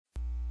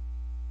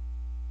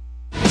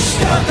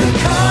Stop the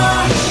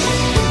car,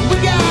 we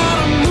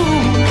gotta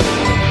move.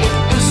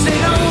 This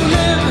ain't no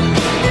living,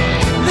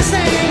 this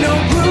ain't no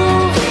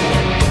groove.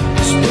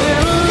 It's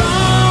been a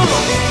long,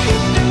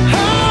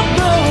 hard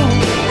road.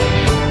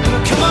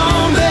 Come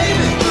on,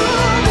 baby,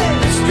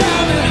 let's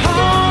drive it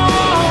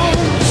home.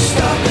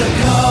 Stop the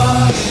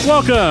car.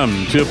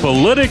 Welcome to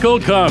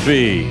Political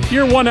Coffee,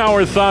 your 1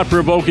 hour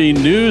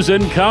thought-provoking news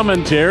and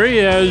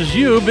commentary as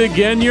you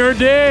begin your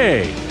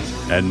day.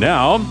 And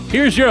now,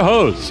 here's your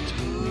host,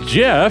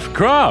 Jeff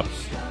Kropp.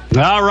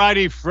 All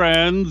righty,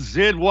 friends.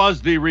 It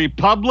was the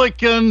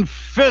Republican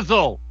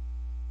fizzle.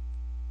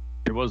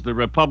 It was the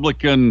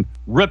Republican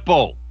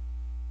ripple.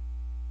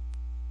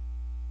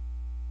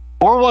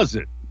 Or was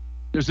it?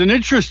 There's an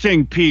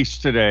interesting piece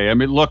today. I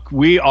mean, look,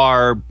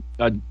 I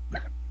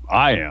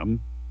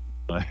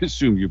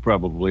assume you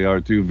probably are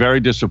too,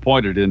 very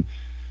disappointed in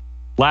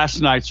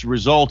last night's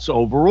results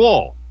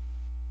overall.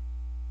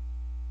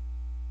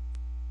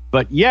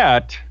 But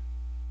yet,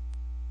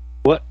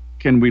 what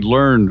can we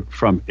learn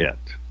from it?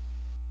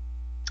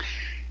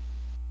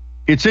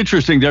 It's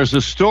interesting. There's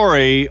a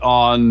story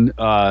on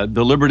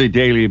the Liberty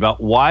Daily about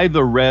why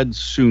the Red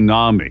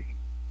Tsunami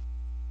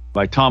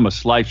by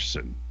Thomas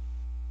Leifson.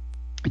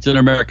 It's an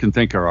American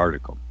Thinker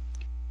article.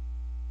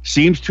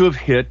 Seems to have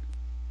hit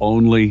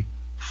only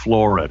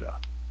Florida.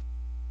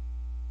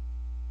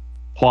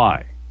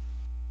 Why?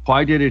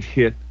 Why did it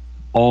hit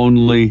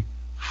only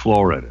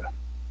Florida?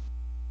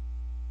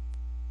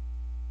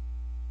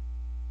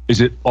 Is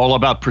it all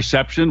about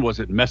perception? Was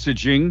it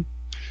messaging?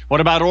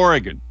 What about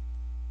Oregon?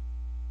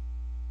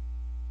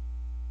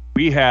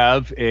 We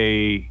have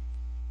here's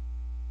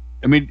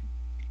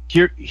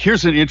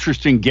an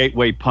interesting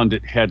Gateway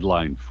Pundit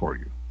headline for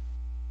you.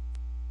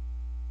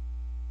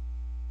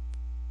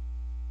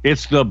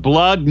 It's the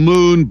Blood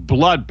Moon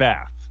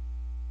Bloodbath.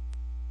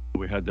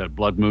 We had that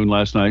blood moon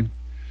last night.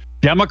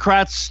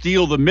 Democrats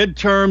steal the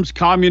midterms.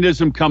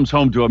 Communism comes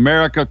home to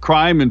America.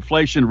 Crime,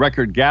 inflation,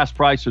 record gas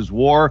prices,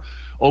 war,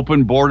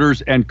 open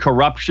borders, and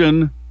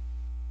corruption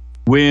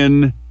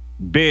win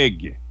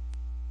big.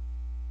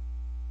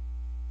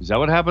 Is that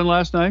what happened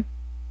last night?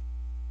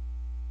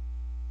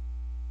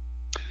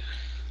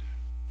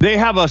 They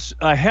have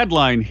a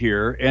headline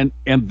here, and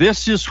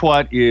this is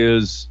what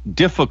is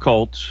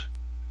difficult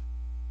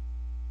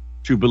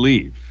to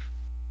believe.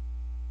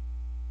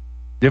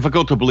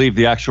 Difficult to believe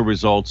the actual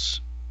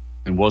results.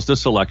 And was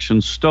this election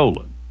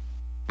stolen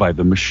by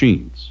the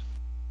machines?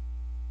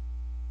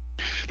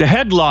 The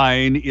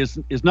headline is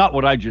not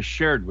what I just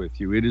shared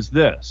with you. It is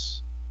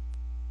this.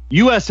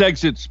 U.S.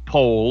 exits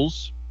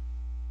polls,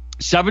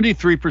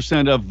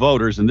 73% of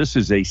voters, and this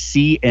is a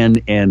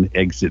CNN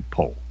exit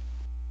poll.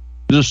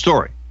 There's a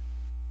story.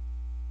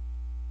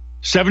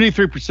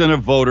 73%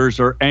 of voters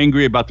are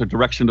angry about the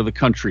direction of the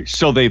country,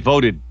 so they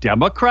voted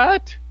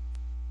Democrat?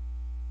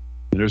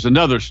 There's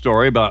another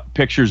story about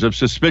pictures of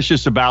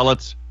suspicious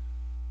ballots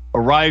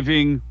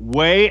arriving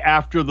way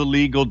after the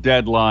legal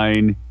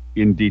deadline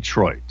in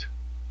Detroit.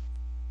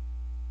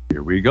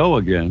 Here we go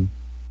again.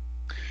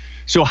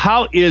 So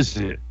how is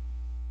it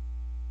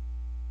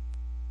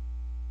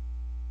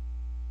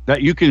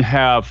that you can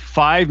have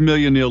 5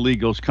 million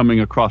illegals coming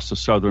across the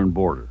southern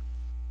border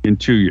in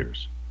 2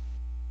 years?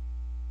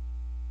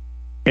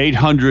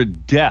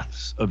 800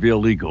 deaths of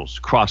illegals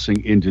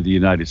crossing into the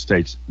United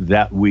States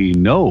that we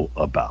know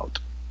about.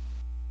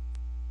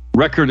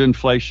 Record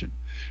inflation.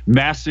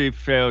 Massive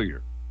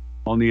failure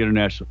on the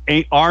international,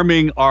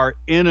 arming our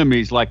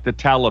enemies like the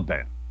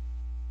Taliban,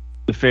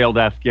 the failed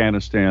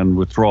Afghanistan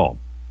withdrawal,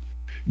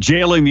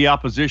 jailing the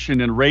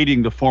opposition and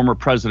raiding the former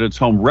president's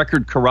home,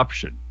 record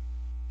corruption,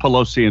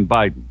 Pelosi and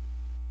Biden,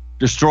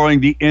 destroying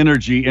the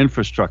energy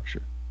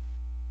infrastructure.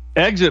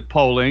 Exit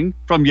polling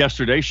from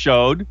yesterday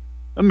showed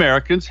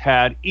Americans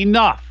had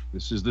enough.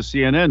 This is the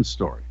CNN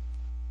story.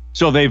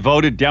 So they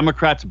voted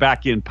Democrats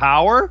back in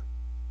power?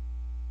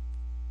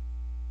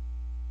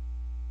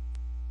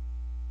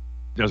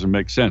 Doesn't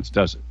make sense,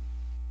 does it?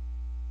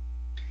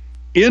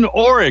 In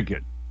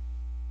Oregon,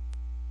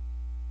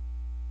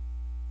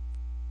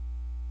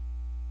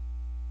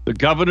 the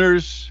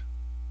governor's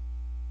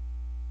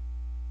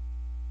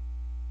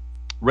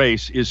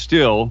race is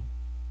still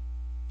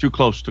too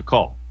close to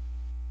call.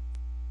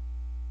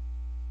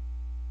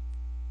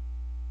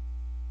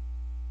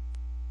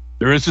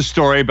 There is a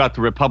story about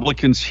the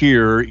Republicans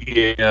here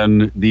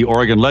in the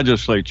Oregon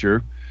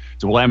legislature.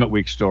 It's a Willamette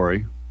Week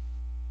story.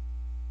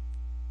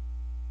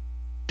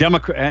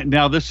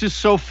 Now, this is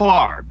so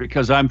far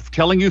because I'm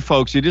telling you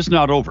folks, it is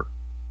not over.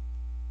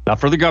 Not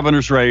for the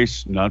governor's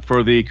race, not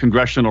for the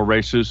congressional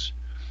races,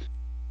 with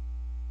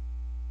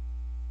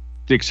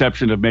the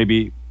exception of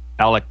maybe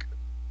Alec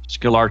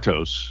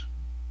Skilartos.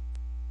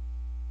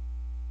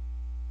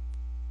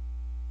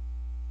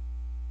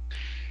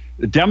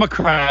 The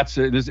Democrats,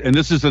 and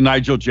this is the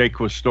Nigel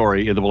Jaquist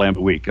story in the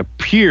Willamette Week,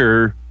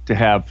 appear to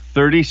have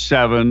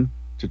 37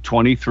 to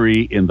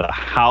 23 in the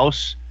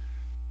House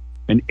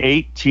and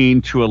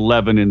 18 to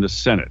 11 in the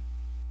Senate.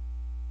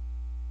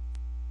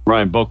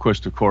 Ryan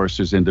Boquist, of course,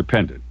 is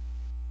independent.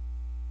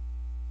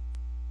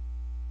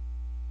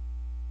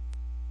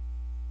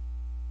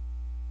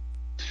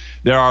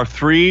 There are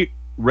 3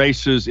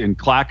 races in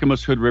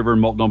Clackamas, Hood River,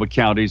 and Multnomah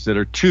counties that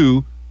are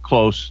too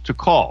close to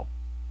call.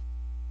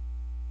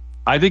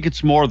 I think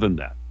it's more than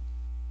that.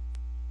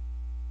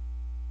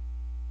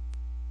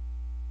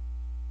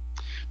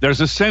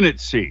 There's a Senate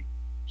seat,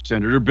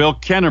 Senator Bill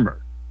Kennemer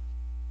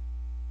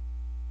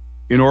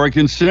in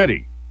Oregon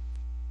City,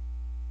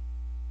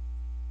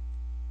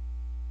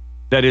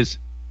 that is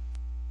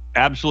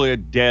absolutely a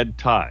dead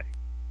tie.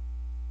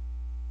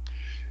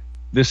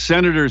 The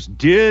senators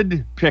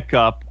did pick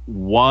up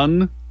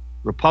one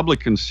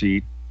Republican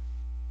seat,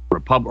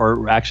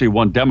 or actually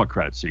one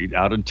Democrat seat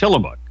out in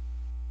Tillamook.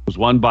 It was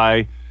won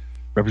by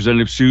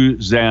Representative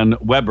Suzanne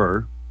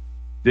Weber.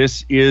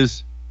 This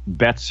is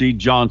Betsy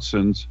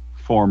Johnson's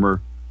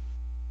former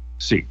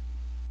seat.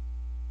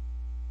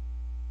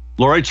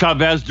 Lori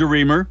Chavez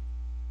DeRemer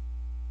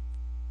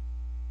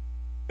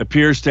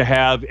appears to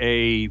have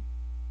a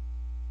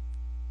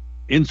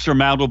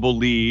insurmountable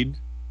lead.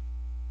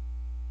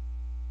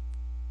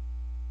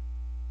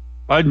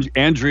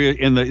 Andrea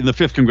in the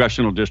 5th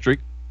congressional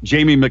district.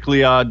 Jamie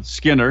McLeod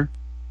Skinner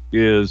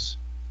is,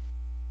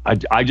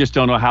 I just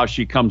don't know how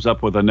she comes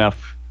up with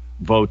enough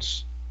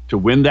votes to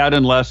win that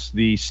unless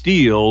the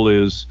steal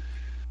is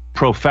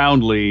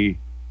profoundly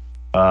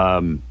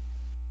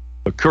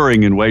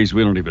occurring in ways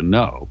we don't even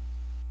know.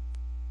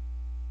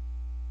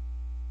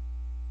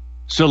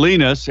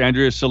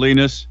 Andrea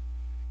Salinas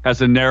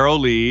has a narrow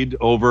lead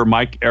over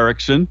Mike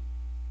Erickson.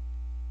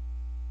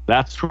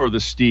 That's where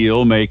the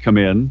steal may come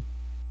in.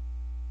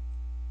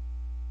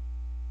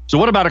 So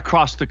what about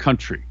across the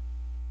country?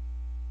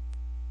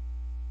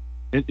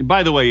 And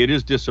by the way, it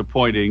is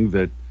disappointing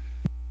that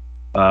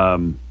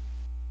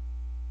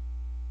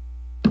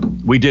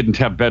we didn't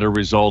have better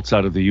results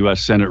out of the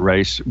U.S. Senate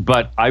race.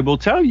 But I will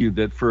tell you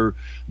that for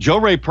Joe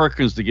Ray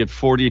Perkins to get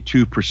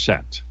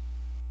 42%,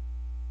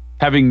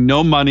 having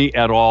no money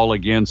at all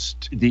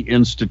against the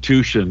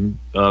institution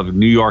of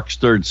New York's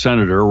 3rd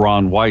Senator,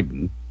 Ron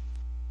Wyden,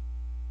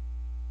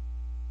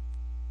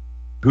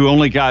 who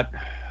only got,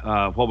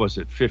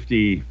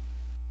 54%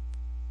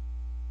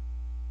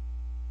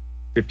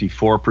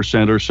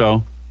 or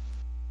so.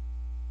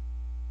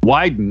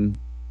 Wyden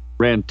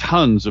ran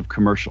tons of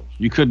commercials.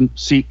 You couldn't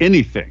see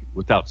anything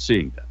without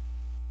seeing that.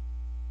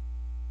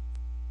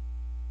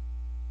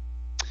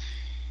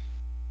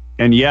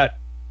 And yet,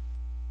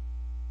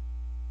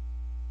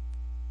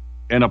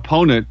 an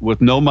opponent with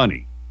no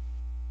money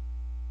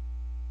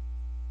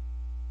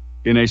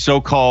in a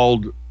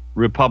so-called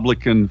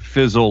Republican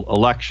fizzle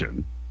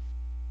election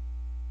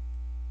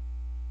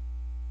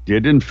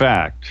did, in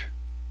fact,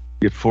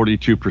 get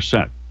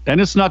 42%.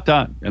 And it's not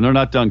done, and they're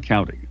not done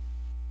counting.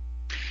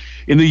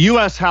 In the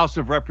U.S. House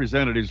of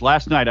Representatives,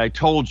 last night I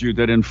told you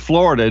that in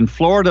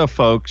Florida,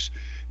 folks,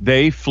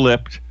 they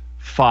flipped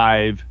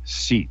 5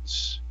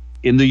 seats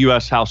in the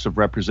U.S. House of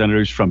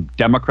Representatives from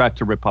Democrat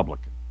to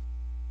Republican.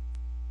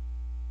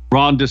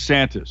 Ron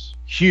DeSantis,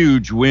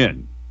 huge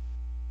win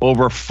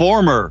over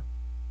former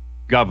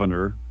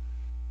Governor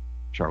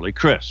Charlie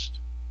Crist.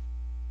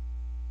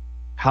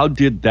 How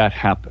did that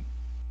happen?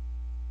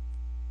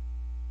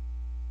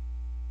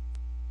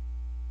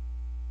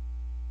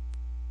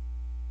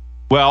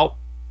 Well,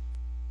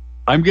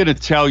 I'm going to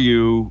tell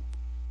you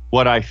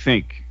what I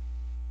think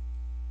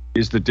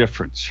is the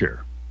difference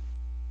here.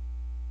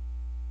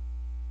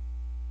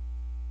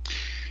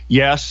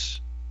 Yes,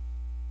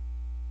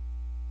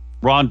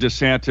 Ron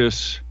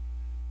DeSantis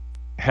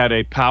had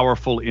a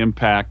powerful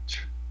impact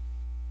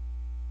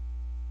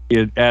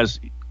in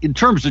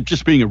terms of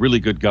just being a really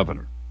good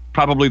governor,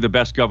 probably the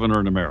best governor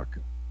in America.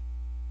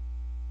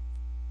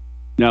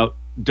 Now,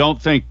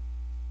 don't think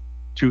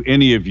to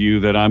any of you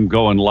that I'm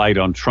going light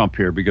on Trump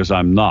here, because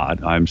I'm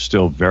not. I'm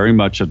still very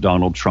much a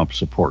Donald Trump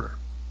supporter.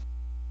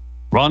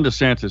 Ron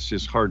DeSantis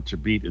is hard to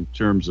beat in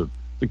terms of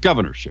the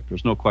governorship.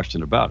 There's no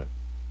question about it.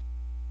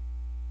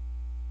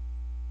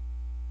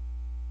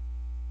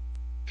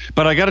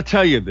 But I got to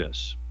tell you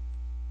this.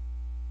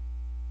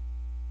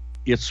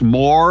 It's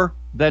more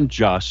than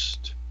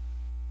just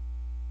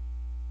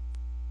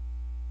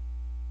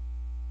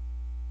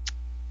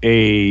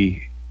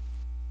the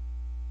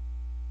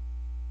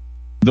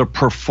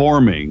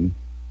performing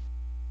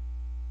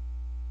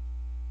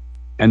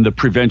and the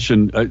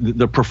prevention,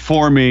 the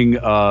performing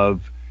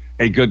of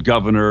a good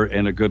governor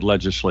and a good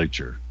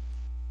legislature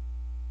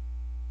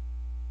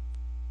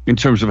in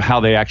terms of how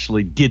they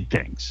actually did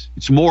things.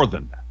 It's more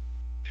than that.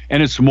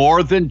 And it's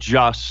more than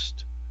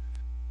just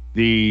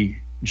the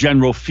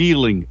general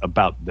feeling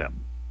about them.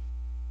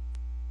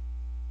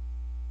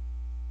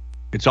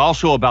 It's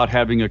also about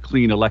having a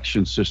clean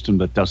election system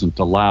that doesn't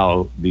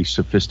allow the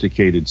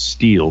sophisticated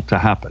steal to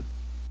happen.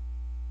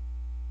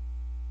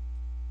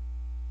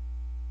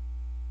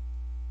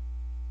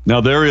 Now,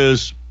 there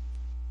is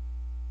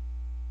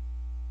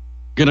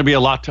going to be a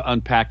lot to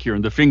unpack here,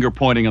 and the finger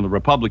pointing on the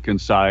Republican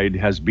side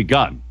has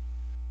begun.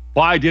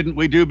 Why didn't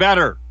we do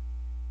better?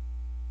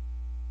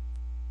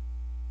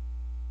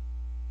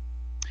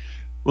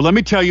 Well, let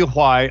me tell you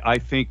why I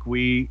think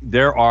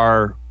there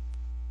are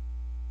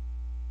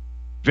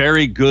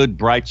very good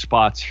bright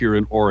spots here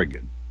in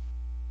Oregon.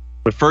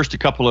 But first, a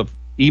couple of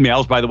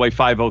emails. By the way,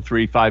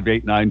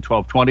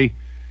 503-589-1220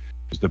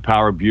 is the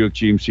Power Buick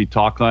GMC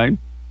talk line.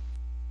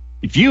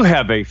 If you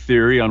have a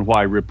theory on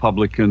why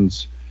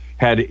Republicans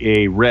had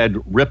a red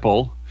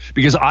ripple,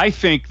 because I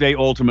think they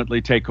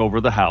ultimately take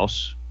over the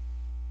House.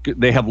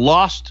 They have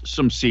lost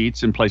some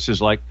seats in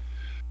places like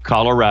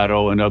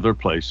Colorado and other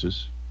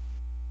places.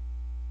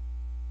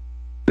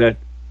 That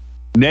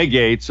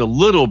negates a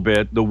little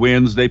bit the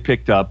wins they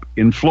picked up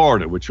in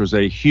Florida, which was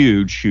a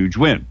huge, huge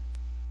win.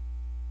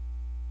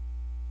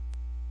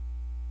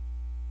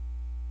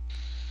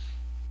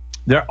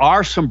 There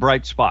are some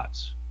bright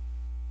spots.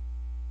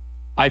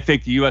 I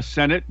think the U.S.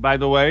 Senate, by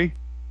the way,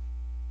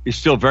 is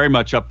still very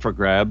much up for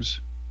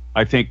grabs.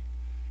 I think,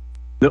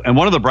 and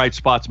one of the bright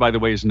spots, by the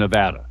way, is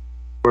Nevada,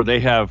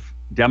 where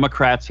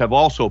Democrats have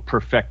also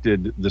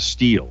perfected the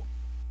steal.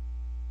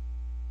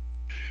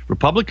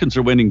 Republicans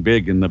are winning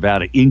big in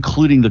Nevada,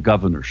 including the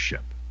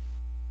governorship.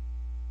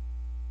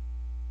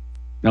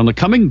 Now, in the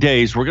coming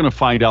days, we're going to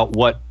find out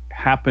what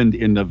happened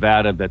in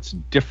Nevada that's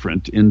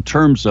different in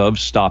terms of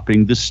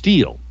stopping the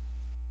steal.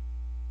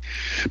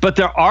 But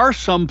there are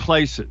some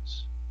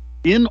places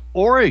in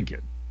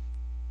Oregon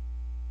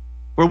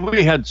where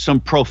we had some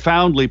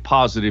profoundly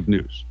positive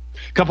news.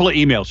 A couple of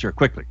emails here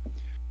quickly.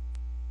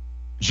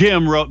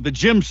 Jim wrote, the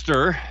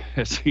Jimster,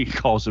 as he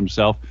calls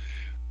himself.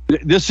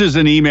 This is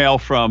an email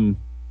from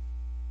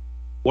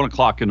 1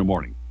 o'clock in the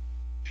morning.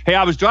 Hey,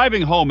 I was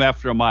driving home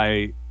after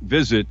my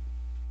visit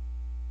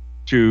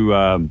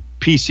to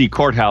PC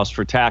Courthouse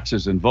for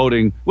taxes and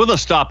voting with a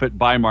stop at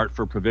Bi-Mart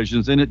for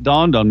provisions, and it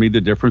dawned on me the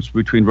difference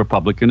between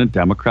Republican and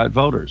Democrat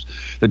voters.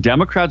 The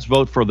Democrats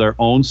vote for their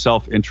own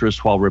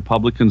self-interest while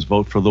Republicans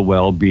vote for the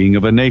well-being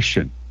of a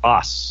nation,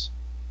 us.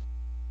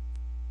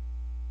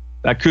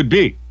 That could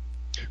be.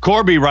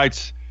 Corby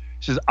writes,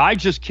 says, I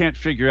just can't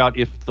figure out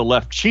if the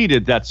left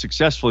cheated that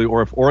successfully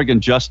or if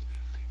Oregon just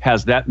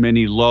has that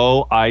many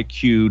low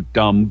IQ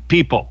dumb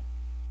people.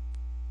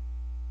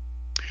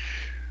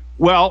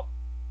 Well,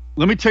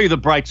 let me tell you the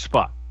bright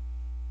spot.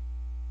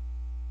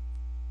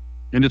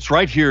 And it's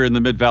right here in the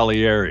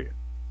Mid-Valley area.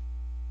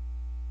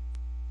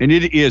 And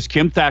it is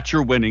Kim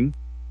Thatcher winning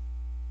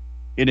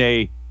in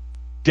a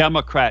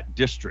Democrat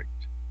district.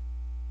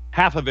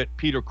 Half of it,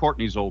 Peter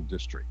Courtney's old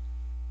district.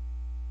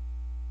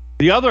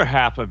 The other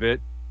half of it,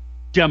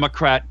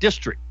 Democrat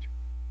district.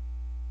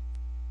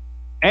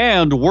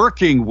 And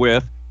working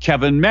with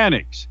Kevin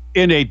Mannix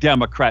in a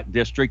Democrat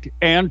district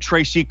and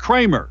Tracy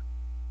Kramer,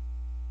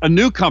 a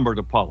newcomer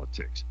to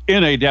politics,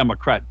 in a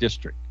Democrat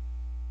district.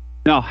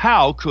 Now,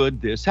 how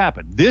could this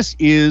happen?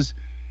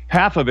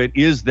 Half of it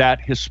is that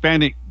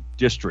Hispanic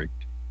district,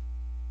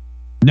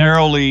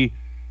 narrowly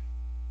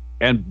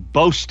and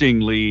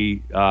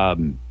boastingly,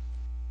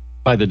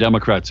 by the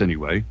Democrats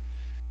anyway,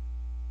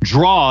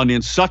 drawn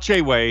in such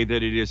a way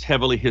that it is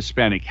heavily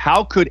Hispanic.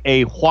 How could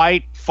a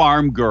white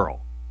farm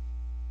girl,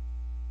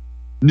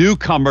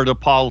 newcomer to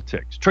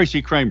politics,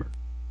 Tracy Kramer,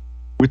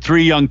 with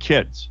 3 young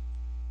kids,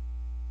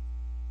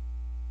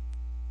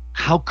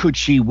 how could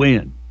she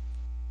win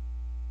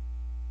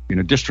in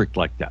a district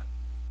like that?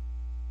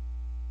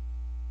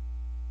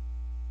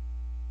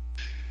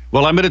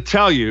 Well, I'm going to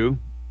tell you,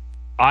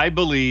 I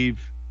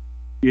believe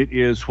it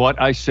is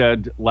what I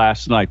said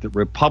last night, that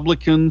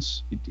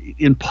Republicans,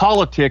 in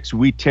politics,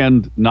 we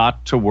tend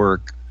not to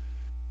work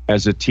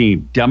as a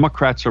team.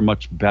 Democrats are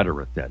much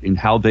better at that, in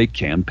how they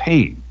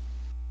campaign,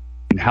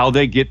 in how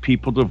they get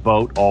people to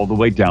vote all the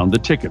way down the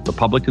ticket.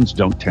 Republicans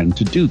don't tend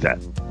to do that.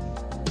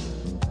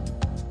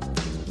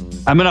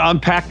 I'm going to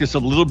unpack this a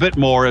little bit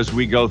more as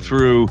we go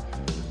through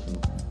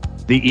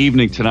the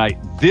evening tonight.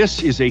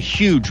 This is a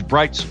huge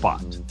bright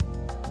spot,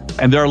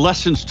 and there are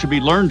lessons to be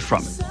learned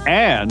from it,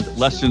 and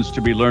lessons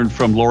to be learned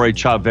from Lori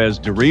Chavez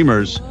de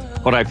Remer's,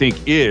 what I think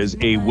is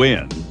a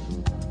win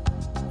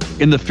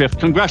in the 5th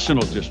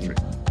Congressional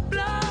District.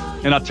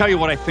 And I'll tell you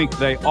what I think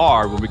they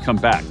are when we come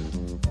back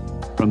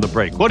from the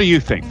break. What do you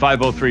think?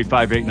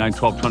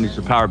 503-589-1220 is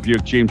the Power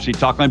Buick GMC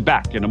talk line.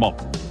 Back in a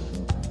moment.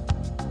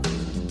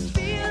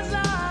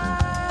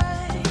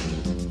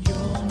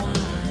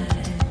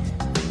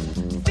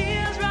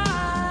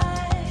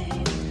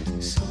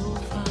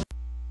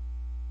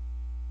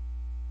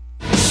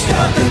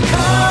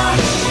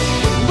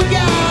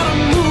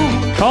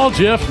 Call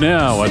Jeff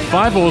now at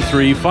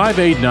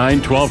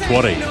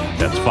 503-589-1220.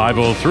 That's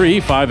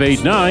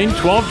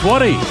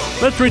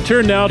 503-589-1220. Let's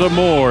return now to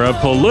more of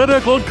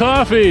Political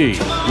Coffee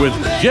with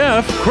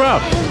Jeff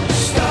Krupp.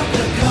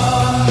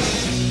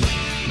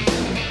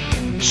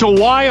 So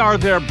why are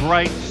there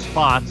bright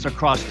spots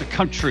across the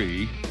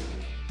country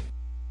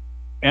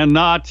and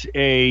not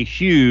a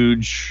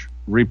huge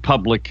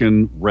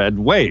Republican red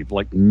wave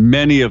like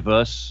many of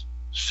us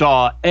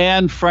saw,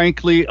 and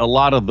frankly, a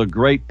lot of the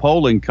great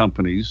polling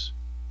companies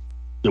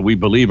that we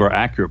believe are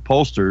accurate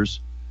pollsters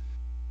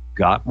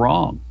got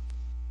wrong?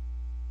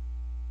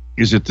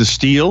 Is it the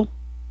steal?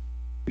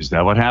 Is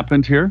that what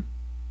happened here?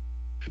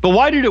 But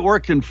why did it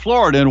work in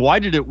Florida, and why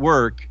did it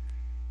work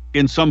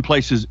in some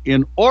places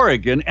in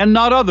Oregon and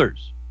not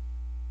others?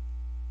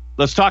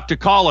 Let's talk to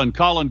Colin.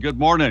 Colin, good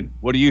morning.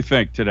 What do you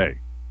think today?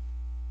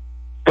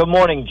 Good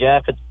morning,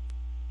 Jeff.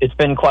 It's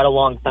been quite a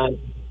long time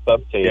since I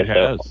spoke to you. It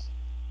has.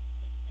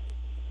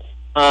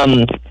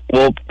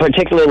 Well,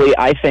 particularly,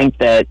 I think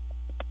that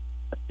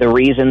the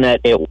reason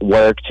that it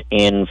worked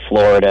in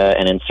Florida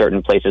and in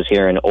certain places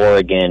here in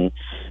Oregon,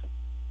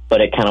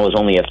 but it kind of was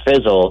only a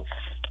fizzle,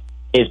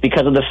 is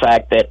because of the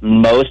fact that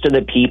most of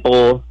the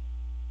people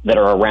that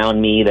are around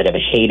me that have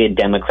hated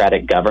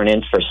Democratic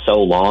governance for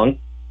so long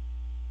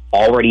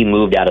already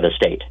moved out of the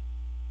state.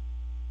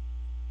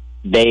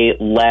 They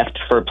left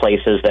for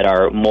places that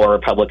are more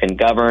Republican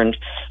governed,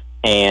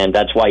 and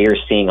that's why you're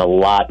seeing a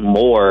lot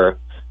more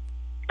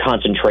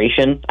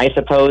concentration, I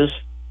suppose,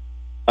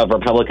 of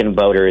Republican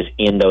voters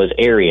in those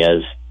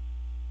areas.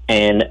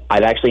 And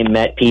I've actually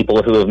met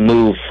people who have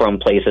moved from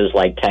places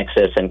like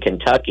Texas and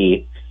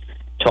Kentucky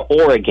to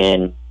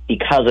Oregon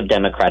because of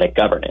Democratic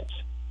governance.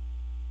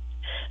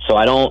 So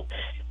I don't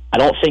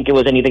think it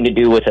was anything to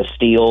do with a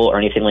steal or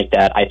anything like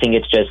that. I think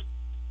it's just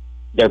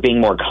they're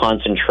being more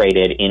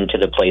concentrated into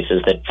the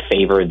places that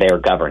favor their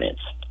governance.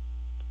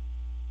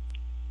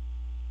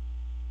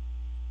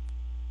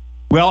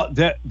 Well,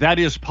 that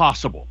is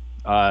possible.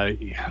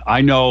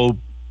 I know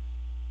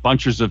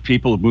bunches of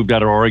people have moved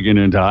out of Oregon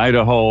into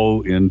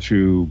Idaho,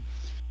 into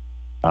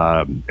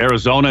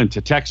Arizona,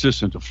 into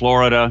Texas, into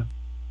Florida.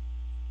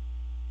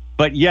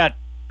 But yet,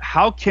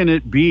 how can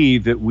it be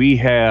that we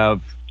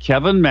have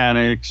Kevin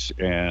Mannix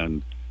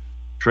and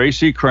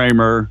Tracy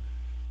Kramer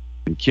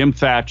and Kim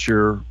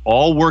Thatcher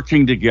all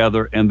working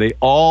together and they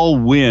all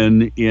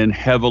win in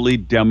heavily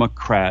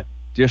Democrat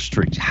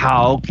districts?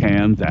 How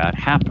can that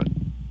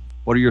happen?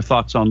 What are your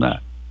thoughts on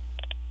that?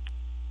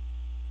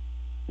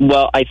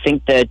 Well, I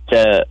think that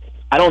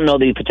I don't know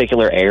the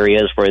particular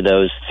areas where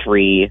those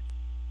three,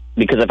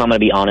 because if I'm going to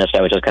be honest,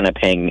 I was just kind of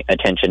paying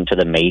attention to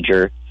the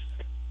major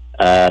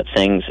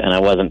things, and I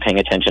wasn't paying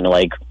attention to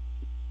like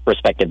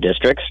respective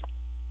districts.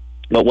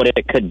 But what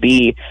it could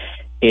be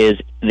is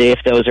if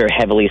those are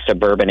heavily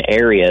suburban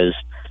areas,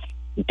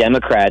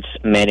 Democrats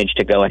managed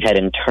to go ahead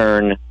and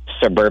turn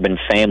suburban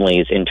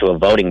families into a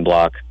voting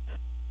bloc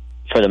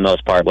for the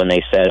most part when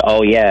they said,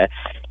 oh yeah,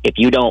 if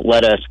you don't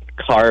let us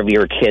carve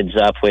your kids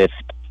up with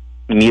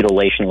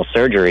mutilational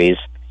surgeries,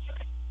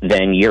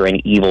 then you're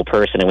an evil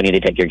person and we need to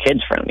take your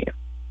kids from you.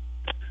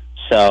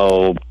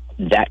 So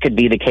that could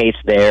be the case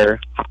there.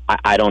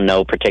 I don't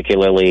know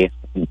particularly,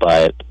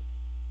 but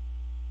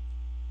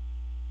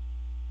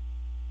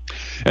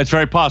it's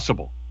very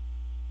possible.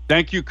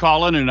 Thank you,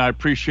 Colin, and I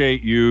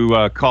appreciate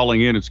you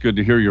calling in. It's good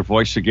to hear your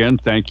voice again.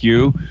 Thank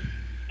you.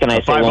 Can I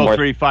say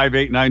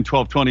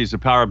 503-589-1220 is the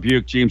Power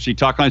Buick GMC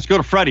talk line. Let's go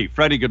to Freddie.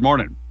 Freddie, good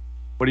morning.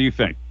 What do you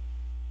think?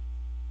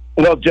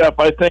 Well, Jeff,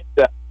 I think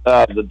that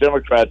the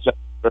Democrats have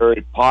a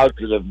very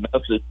positive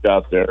message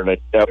out there. They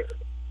kept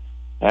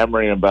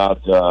hammering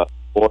about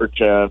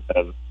abortion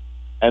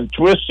and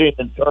twisting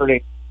and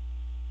turning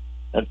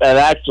and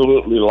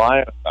absolutely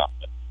lying about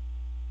it.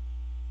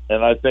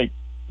 And I think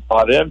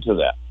bought into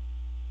that.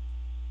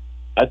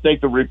 I think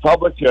the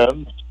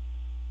Republicans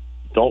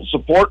don't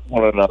support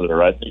one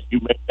another. I think you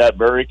make that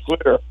very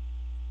clear.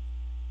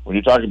 When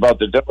you talk about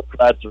the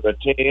Democrats are a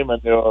team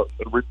and the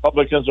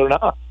Republicans are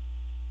not.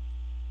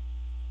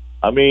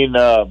 I mean,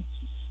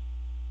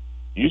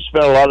 you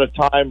spent a lot of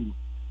time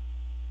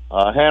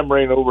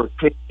hammering over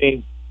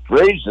Christine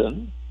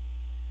Drazan.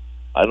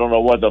 I don't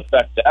know what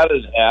effect that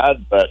has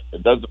had, but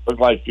it doesn't look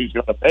like she's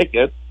going to make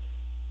it.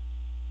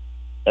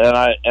 And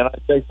I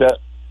think that,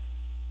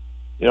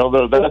 you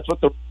know, that's what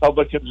the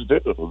Republicans do.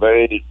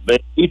 They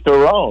eat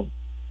their own.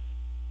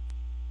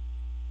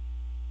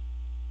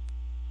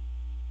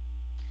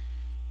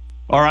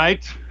 All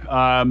right.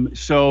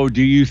 So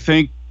do you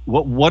think,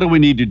 what do we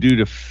need to do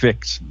to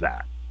fix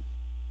that?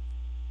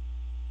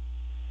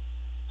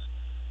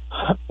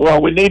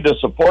 Well, we need to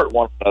support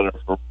one another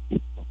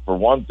for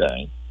one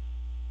thing.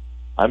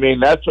 I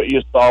mean, that's what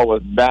you saw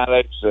with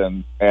Mannix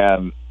and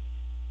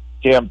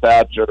Kim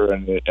Thatcher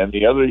and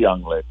the other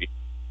young lady.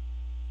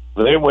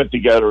 They went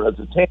together as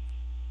a team.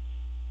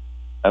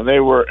 And they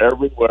were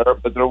everywhere,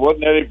 but there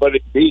wasn't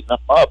anybody beating them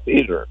up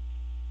either.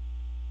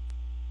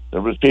 There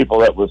was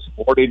people that was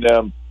supporting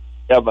them.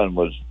 Kevin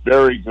was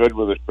very good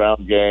with his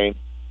ground game,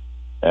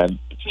 and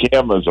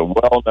Kim is a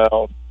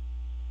well-known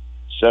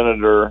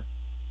senator,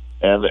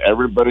 and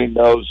everybody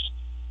knows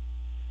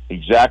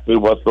exactly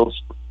what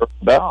those are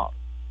about.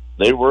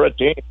 They were a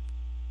team.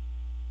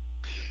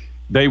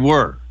 They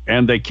were,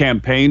 and they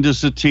campaigned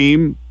as a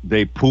team.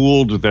 They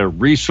pooled their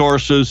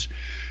resources,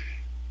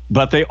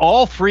 but they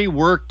all three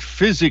worked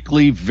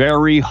physically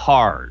very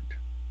hard.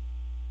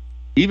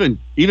 Even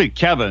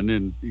Kevin,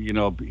 and you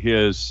know,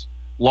 his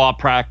law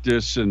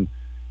practice and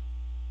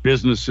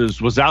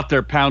businesses, was out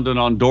there pounding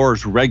on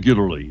doors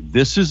regularly.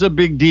 This is a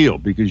big deal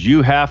because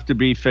you have to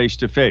be face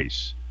to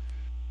face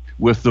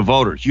with the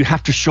voters. You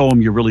have to show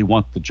them you really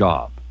want the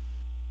job.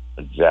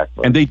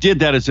 Exactly. And they did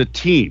that as a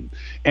team.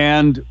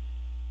 And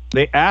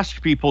they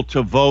asked people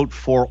to vote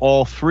for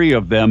all three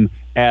of them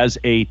as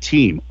a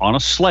team on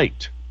a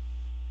slate.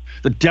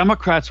 The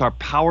Democrats are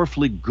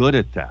powerfully good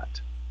at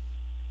that.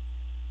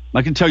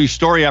 I can tell you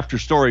story after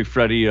story,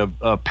 Freddie, of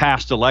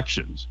past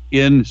elections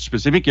in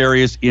specific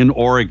areas in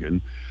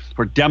Oregon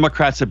where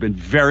Democrats have been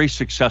very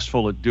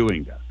successful at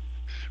doing that.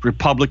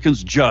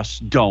 Republicans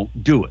just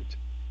don't do it.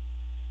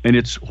 And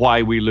it's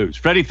why we lose.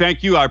 Freddie,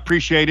 thank you. I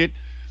appreciate it.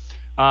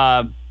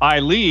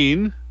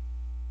 Eileen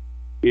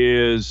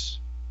is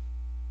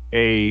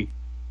a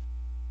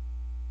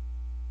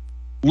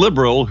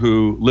liberal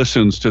who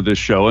listens to this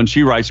show, and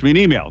she writes me an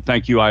email.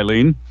 Thank you,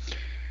 Eileen.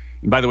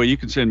 And by the way, you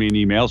can send me an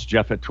email. It's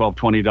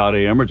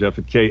jeff@1220.am or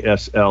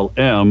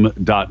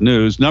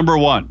jeff@kslm.news. Number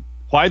one,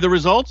 why the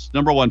results?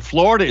 Number one,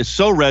 Florida is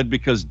so red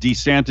because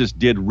DeSantis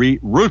did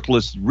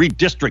ruthless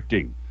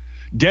redistricting.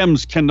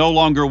 Dems can no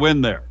longer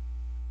win there.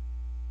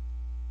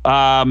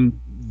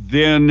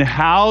 Then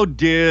how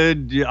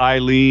did,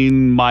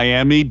 Eileen,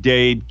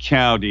 Miami-Dade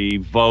County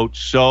vote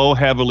so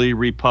heavily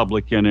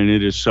Republican and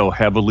it is so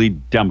heavily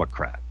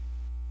Democrat?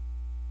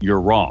 You're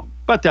wrong.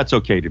 But that's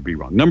okay to be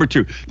wrong. Number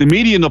two, the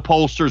media and the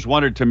pollsters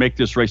wanted to make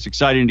this race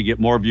exciting to get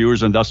more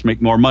viewers and thus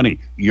make more money.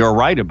 You're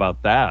right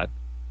about that.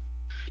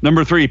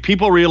 Number three,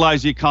 people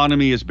realize the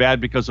economy is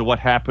bad because of what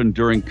happened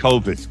during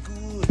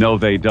COVID. No,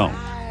 they don't.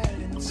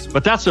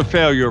 But that's a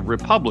failure of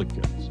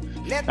Republicans.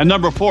 And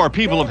number four,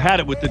 people have had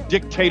it with a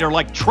dictator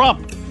like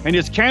Trump and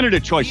his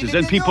candidate choices,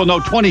 and people know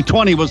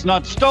 2020 was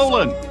not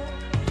stolen.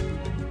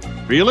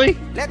 Really?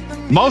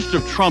 Most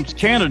of Trump's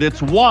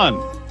candidates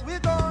won.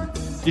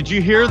 Did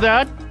you hear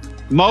that?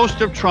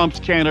 Most of Trump's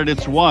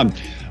candidates won.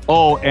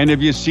 Oh, and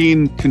have you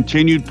seen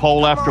continued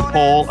poll after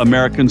poll?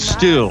 Americans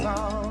still,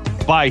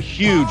 by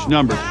huge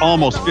numbers,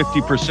 almost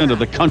 50% of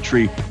the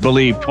country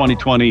believe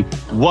 2020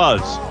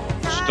 was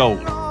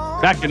stolen.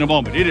 Back in a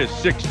moment. It is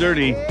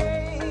 6:30.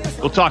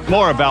 We'll talk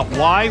more about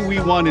why we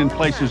won in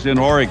places in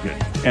Oregon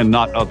and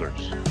not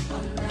others.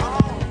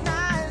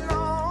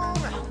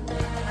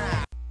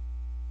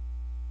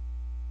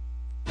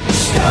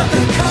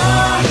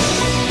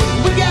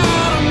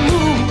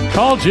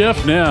 Call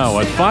Jeff now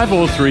at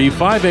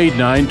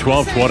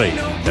 503-589-1220.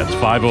 That's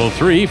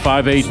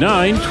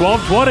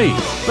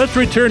 503-589-1220. Let's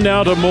return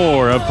now to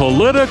more of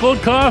Political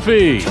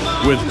Coffee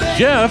with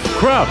Jeff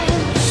Krupp.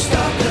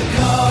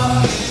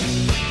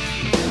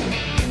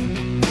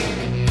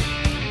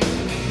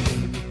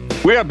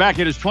 We are back.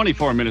 It is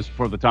 24 minutes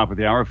before the top of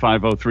the hour.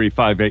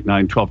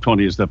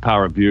 503-589-1220 is the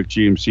Power Buick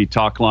GMC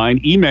talk line.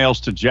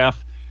 Emails to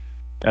Jeff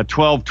at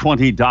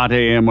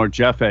 1220.am or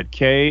Jeff at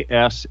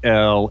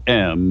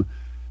kslm.news.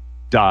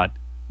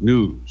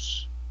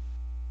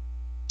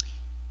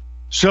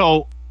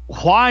 So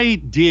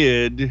why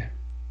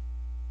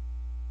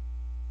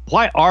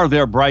are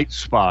there bright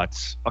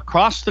spots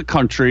across the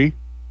country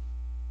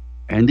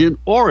and in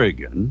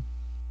Oregon,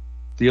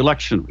 the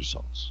election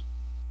results?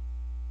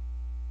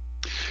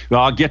 Well,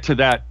 I'll get to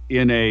that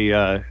in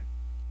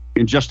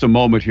just a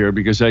moment here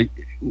because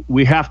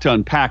we have to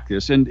unpack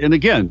this. And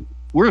again,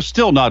 we're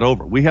still not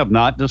over. We have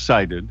not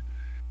decided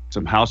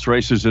some House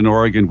races in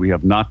Oregon. We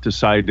have not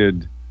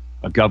decided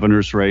a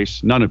governor's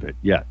race. None of it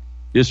yet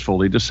is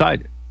fully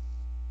decided.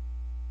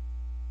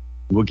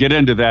 We'll get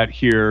into that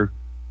here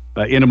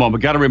in a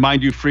moment. Got to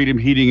remind you, Freedom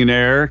Heating and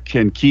Air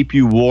can keep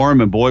you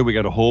warm. And boy, we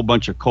got a whole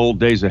bunch of cold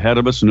days ahead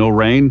of us. No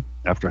rain.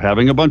 After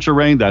having a bunch of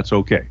rain, that's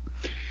okay.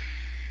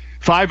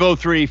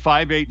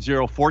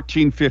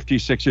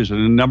 503-580-1456 is the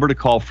number to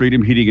call.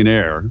 Freedom Heating and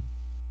Air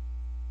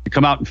to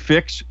come out and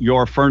fix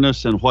your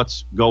furnace and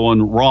what's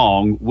going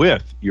wrong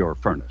with your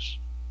furnace.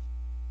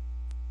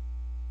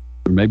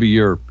 Or maybe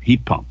your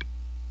heat pump.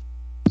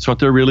 That's what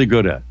they're really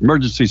good at.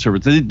 Emergency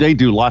service. They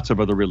do lots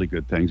of other really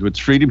good things. It's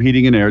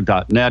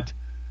freedomheatingandair.net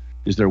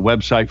is their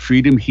website,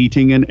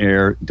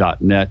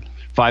 freedomheatingandair.net,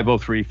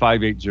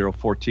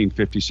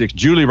 503-580-1456.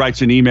 Julie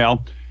writes an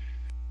email.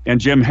 And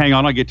Jim, hang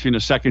on, I'll get to you in a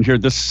second here.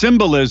 The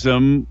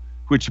symbolism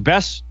which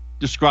best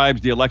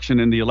describes the election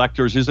and the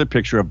electors is a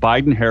picture of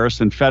Biden,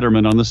 Harris, and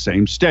Fetterman on the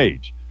same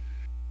stage.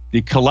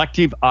 The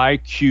collective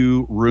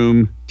IQ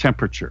room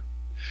temperature.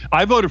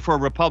 I voted for a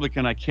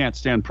Republican I can't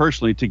stand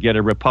personally to get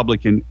a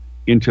Republican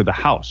into the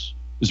House.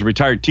 As a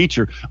retired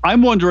teacher,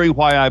 I'm wondering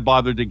why I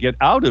bothered to get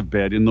out of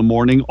bed in the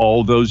morning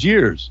all those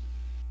years.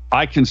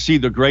 I can see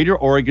the greater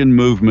Oregon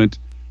movement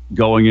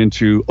going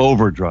into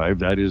overdrive.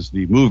 That is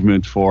the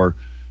movement for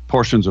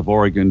portions of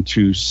Oregon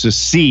to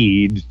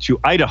secede to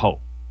Idaho.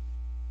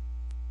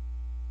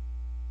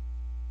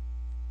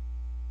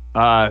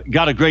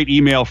 Got a great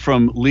email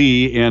from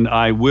Lee, and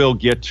I will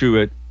get to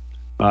it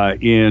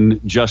in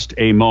just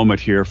a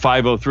moment here.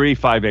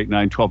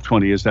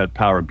 503-589-1220 is that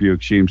Power Buick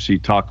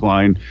GMC talk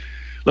line.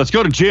 Let's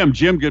go to Jim.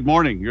 Jim, good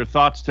morning. Your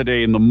thoughts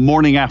today in the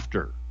morning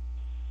after.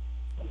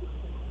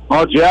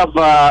 Well, Jeff,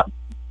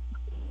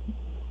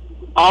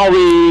 all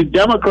the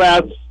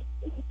Democrats,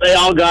 they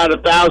all got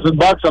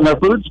 $1,000 on their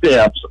food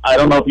stamps. I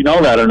don't know if you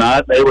know that or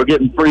not. They were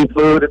getting free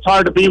food. It's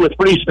hard to beat with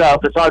free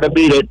stuff. It's hard to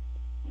beat it.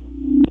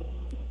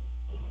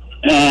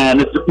 And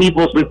it's the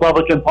People's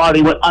Republican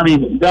Party.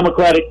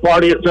 Democratic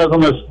Party. It says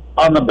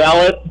on the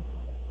ballot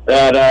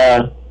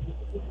that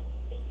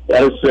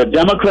it's the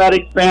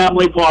Democratic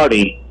Family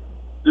Party,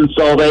 and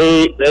so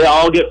they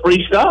all get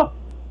free stuff.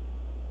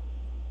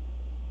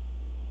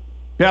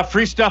 Yeah,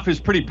 free stuff is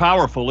pretty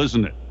powerful,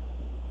 isn't it?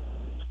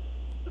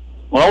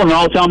 Well, when they're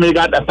all telling me they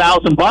got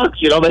 $1,000,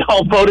 you know, they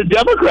all voted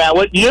Democrat.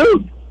 What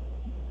you?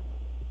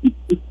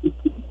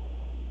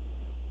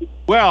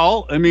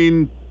 Well, I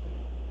mean,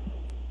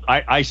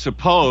 I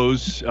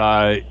suppose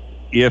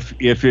if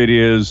it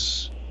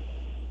is,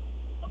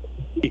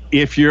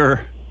 if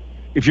you're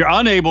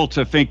unable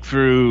to think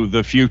through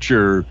the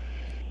future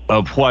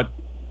of what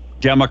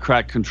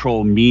Democrat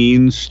control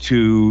means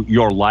to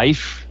your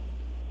life,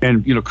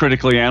 and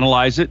critically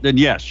analyze it, then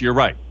yes, you're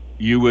right.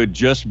 You would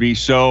just be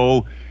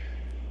so,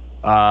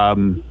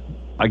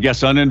 I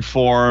guess,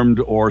 uninformed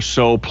or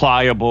so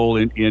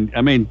pliable.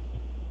 I mean,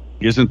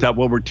 isn't that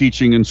what we're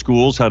teaching in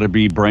schools? How to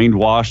be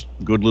brainwashed,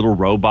 good little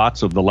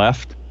robots of the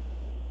left?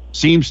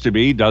 Seems to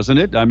be, doesn't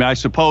it? I mean, I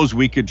suppose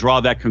we could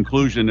draw that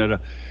conclusion at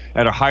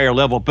a higher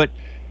level. But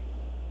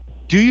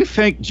do you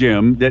think,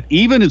 Jim, that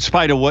even in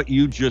spite of what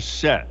you just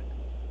said,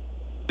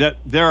 that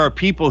there are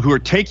people who are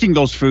taking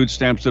those food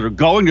stamps, that are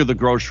going to the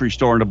grocery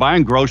store and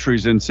buying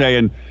groceries and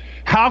saying,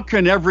 how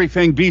can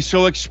everything be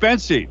so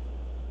expensive?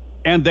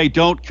 And they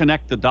don't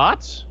connect the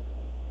dots?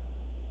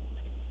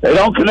 They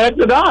don't connect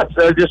the dots.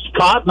 They're just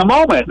caught in the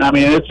moment. I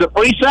mean, it's a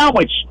free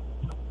sandwich.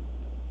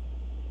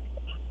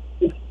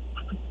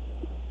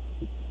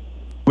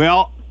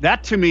 Well,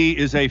 that to me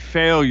is a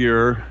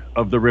failure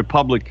of the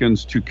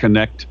Republicans to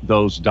connect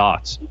those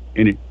dots.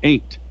 And it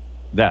ain't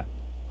that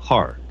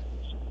hard.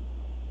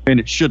 And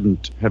it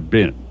shouldn't have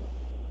been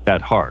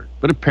that hard.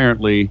 But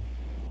apparently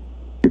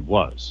it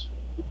was.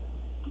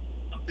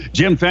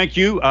 Jim, thank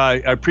you. I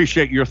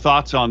appreciate your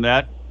thoughts on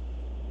that.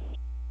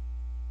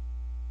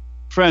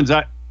 Friends,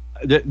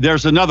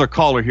 there's another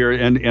caller here,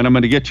 and I'm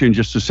going to get to you in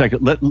just a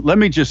second. Let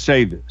me just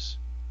say this.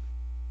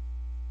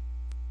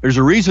 There's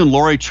a reason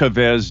Lori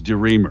Chavez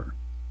DeRemer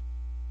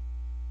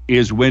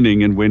is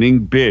winning, and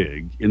winning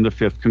big, in the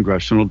 5th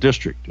Congressional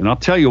District. And I'll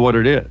tell you what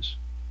it is.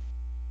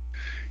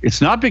 It's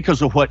not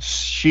because of what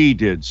she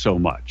did so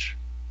much.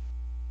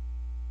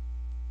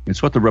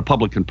 It's what the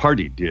Republican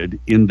Party did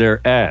in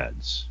their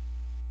ads,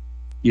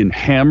 in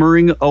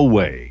hammering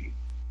away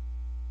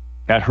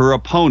at her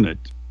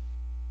opponent,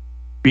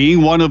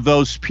 being one of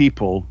those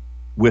people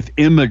with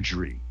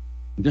imagery.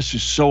 This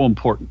is so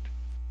important.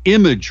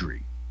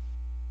 Imagery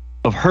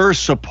of her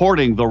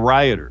supporting the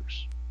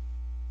rioters,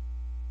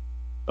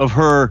 of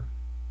her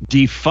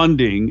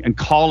defunding and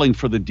calling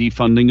for the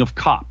defunding of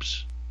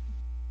cops.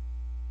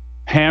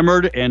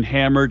 Hammered and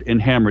hammered and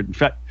hammered. In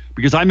fact,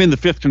 because I'm in the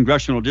 5th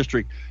Congressional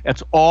District,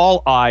 that's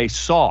all I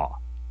saw.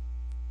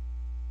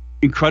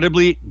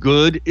 Incredibly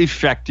good,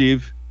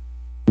 effective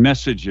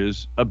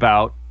messages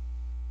about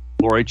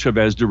Lori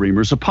Chavez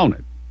DeRemer's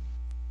opponent.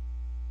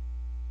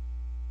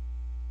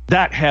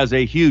 That has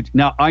a huge,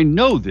 now I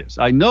know this,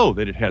 I know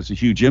that it has a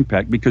huge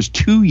impact, because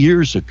 2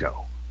 years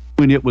ago,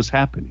 when it was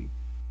happening,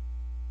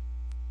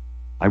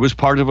 I was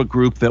part of a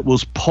group that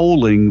was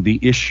polling the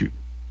issue.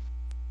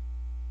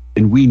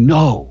 And we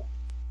know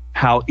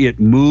how it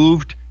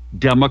moved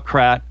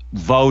Democrat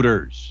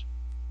voters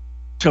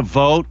to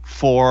vote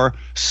for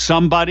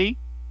somebody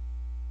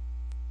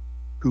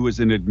who is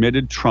an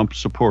admitted Trump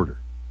supporter.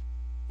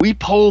 We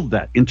polled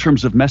that in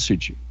terms of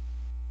messaging.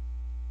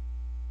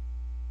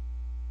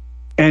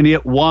 And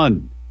it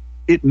won.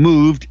 It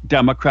moved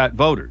Democrat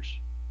voters.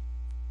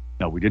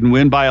 Now, we didn't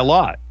win by a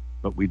lot,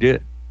 but we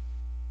did.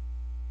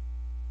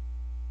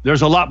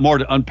 There's a lot more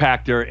to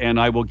unpack there, and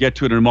I will get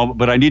to it in a moment,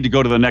 but I need to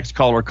go to the next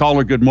caller.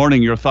 Caller, good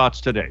morning. Your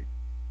thoughts today?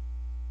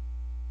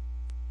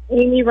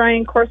 Amy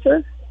Ryan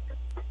Corser.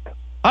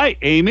 Hi,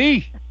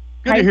 Amy.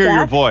 Good to hear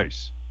your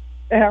voice.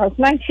 It's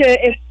nice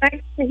to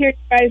hear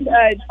you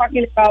guys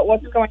talking about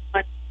what's going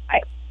on.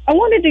 I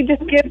wanted to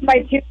just give my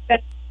 2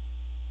 cents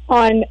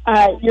on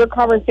your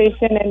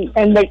conversation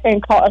and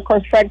of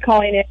course, Fred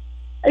calling it.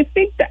 I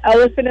think the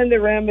elephant in the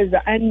room is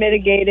the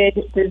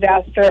unmitigated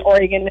disaster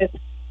Oregon is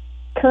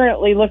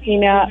currently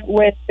looking at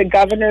with the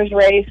governor's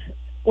race,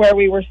 where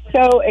we were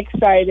so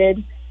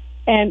excited.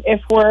 And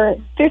if we're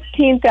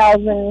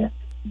 15,000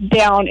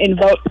 down in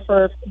votes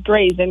for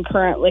Drazen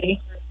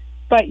currently,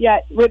 but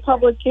yet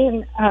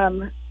Republican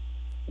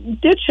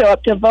did show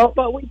up to vote,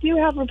 but we do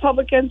have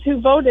Republicans who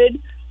voted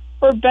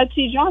for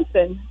Betsy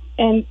Johnson.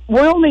 And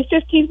we're only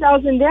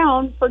 15,000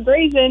 down for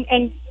Drazen,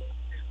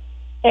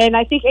 and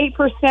I think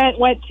 8%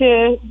 went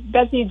to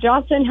Betsy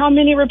Johnson. How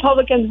many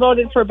Republicans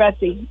voted for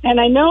Betsy? And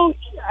I know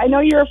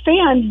you're a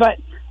fan, but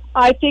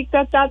I think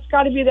that's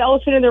got to be the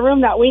elephant in the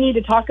room that we need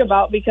to talk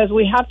about, because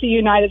we have to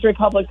unite as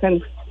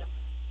Republicans.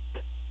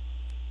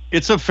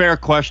 It's a fair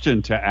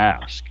question to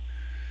ask.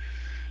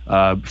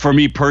 For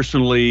me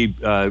personally,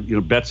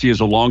 Betsy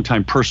is a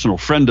longtime personal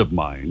friend of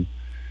mine,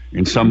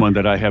 and someone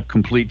that I have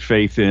complete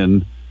faith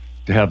in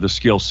to have the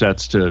skill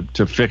sets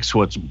to fix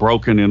what's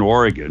broken in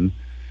Oregon.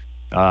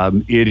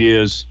 It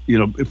is,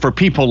 for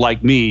people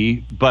like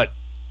me, but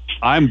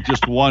I'm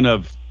just one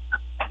of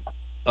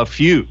a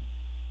few.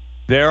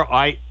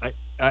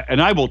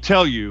 And I will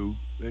tell you,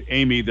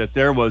 Amy, that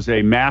there was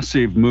a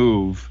massive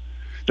move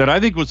that I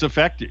think was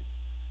effective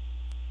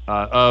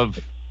of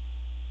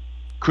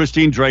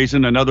Christine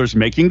Drazan and others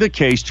making the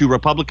case to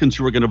Republicans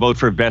who are going to vote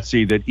for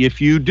Betsy that if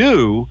you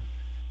do,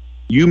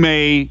 you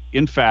may,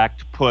 in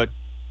fact, put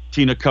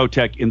Tina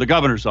Kotek in the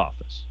governor's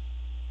office.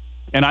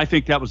 And I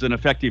think that was an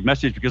effective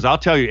message because I'll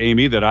tell you,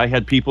 Amy, that I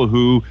had people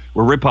who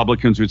were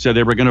Republicans who said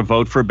they were going to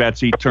vote for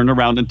Betsy, turn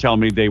around and tell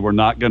me they were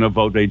not going to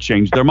vote. They'd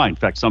changed their mind. In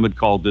fact, some had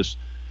called this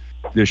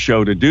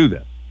show to do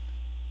that.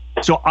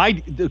 So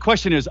the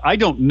question is, I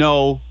don't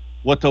know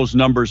what those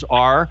numbers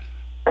are.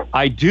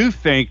 I do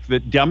think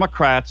that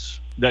Democrats,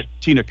 that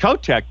Tina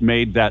Kotek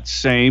made that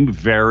same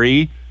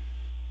very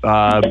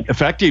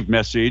effective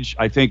message,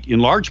 I think in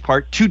large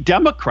part to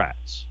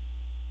Democrats,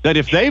 that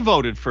if they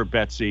voted for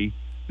Betsy,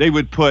 they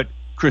would put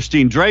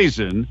Christine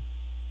Drazan,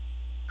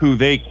 who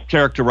they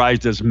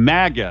characterized as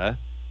MAGA,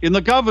 in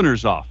the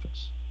governor's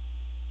office.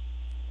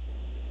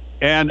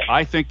 And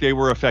I think they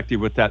were effective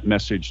with that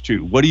message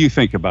too. What do you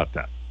think about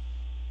that?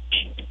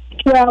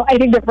 Well, I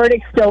think the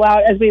verdict's still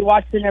out as we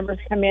watch the numbers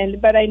come in,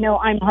 but I know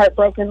I'm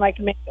heartbroken, like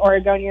many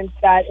Oregonians,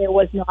 that it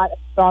was not a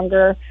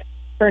stronger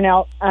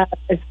turnout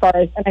as far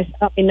as, and I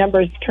saw the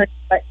numbers turn,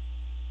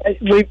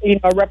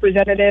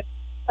 representative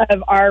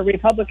of our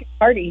Republican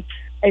Party.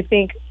 I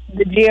think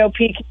the GOP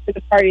came to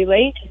the party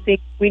late. I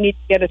think we need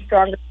to get a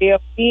stronger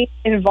GOP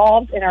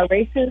involved in our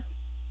races,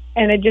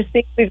 and I just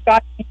think we've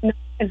got to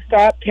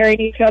stop tearing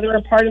each other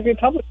apart as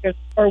Republicans,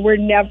 or we're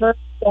never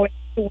going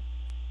to win.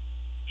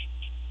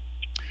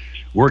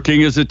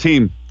 Working as a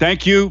team.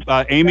 Thank you,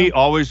 Amy.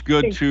 Always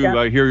good Thanks, to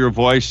Jeff. hear your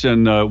voice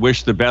and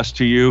wish the best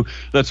to you.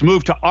 Let's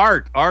move to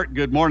Art. Art,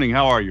 good morning.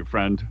 How are you,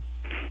 friend?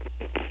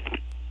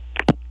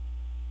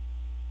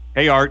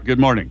 Hey, Art, good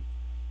morning.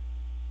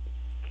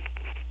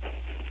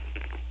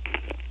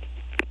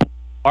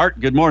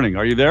 Art, good morning.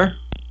 Are you there?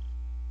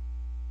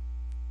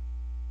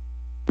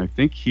 I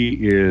think he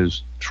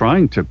is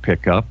trying to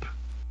pick up.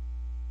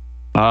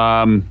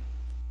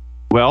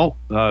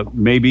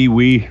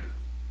 Maybe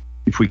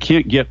if we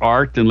can't get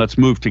Art, then let's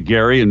move to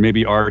Gary, and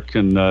maybe Art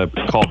can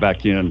call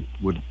back in.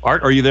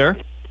 Art, are you there?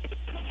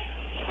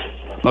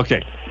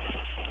 Okay.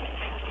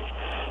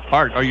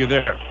 Art, are you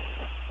there?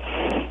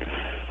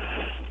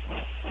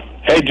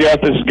 Hey, Jeff,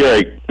 this is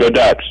Gary. Go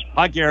Ducks.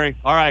 Hi, Gary.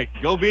 All right.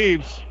 Go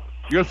Beavs.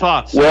 Your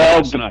thoughts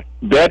Well, tonight?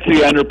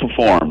 Betsy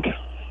underperformed.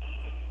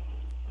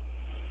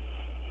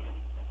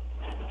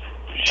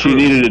 She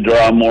needed to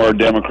draw more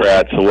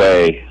Democrats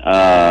away.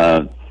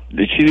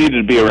 She needed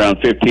to be around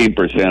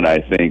 15%, I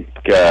think,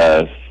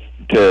 to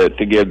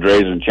give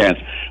Drazan a chance.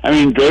 I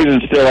mean,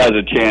 Drazan still has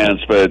a chance,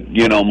 but,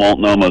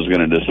 Multnoma's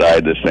going to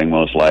decide this thing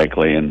most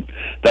likely, and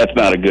that's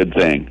not a good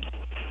thing.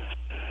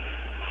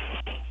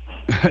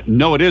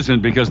 No, it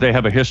isn't, because they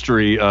have a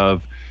history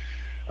of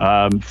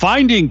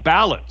finding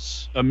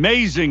ballots,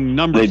 amazing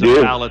numbers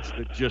of ballots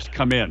that just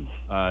come in.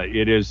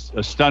 It is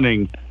a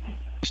stunning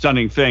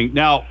thing.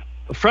 Now,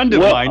 a friend of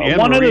mine,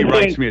 Anne-Marie,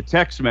 writes me a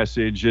text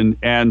message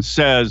and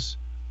says,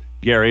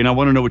 Gary, and I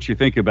want to know what you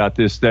think about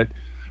this, that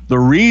the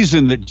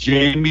reason that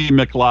Jamie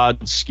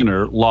McLeod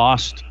Skinner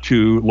lost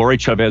to Lori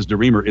Chavez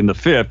DeRemer in the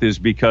 5th is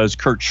because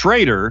Kurt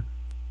Schrader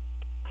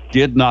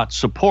did not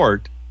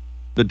support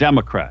the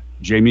Democrat,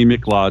 Jamie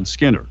McLeod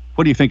Skinner.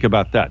 What do you think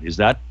about that? Is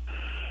that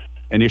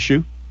an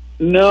issue?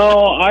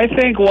 No, I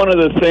think one of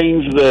the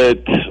things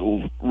that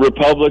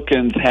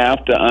Republicans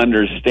have to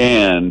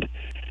understand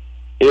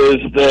is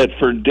that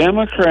for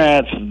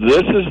Democrats,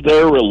 this is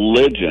their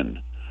religion.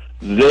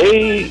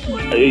 They,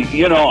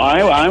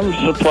 I'm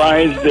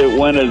surprised it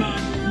went as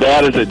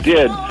bad as it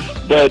did,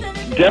 but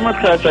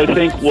Democrats, I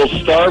think, will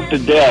starve to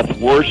death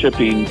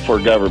worshiping for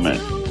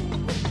government.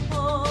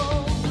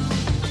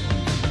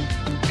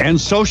 And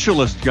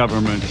socialist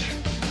government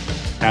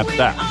at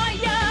that.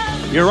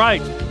 You're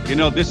right.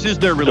 This is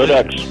their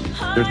religion.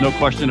 There's no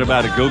question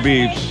about it. Go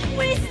Beavs.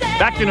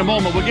 Back in a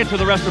moment. We'll get to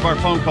the rest of our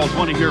phone calls.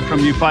 Want to hear from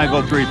you.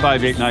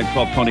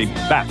 503-589-1220.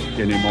 Back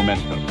in a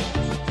momento.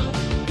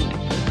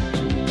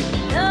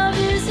 Love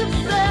is a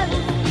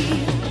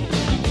battlefield.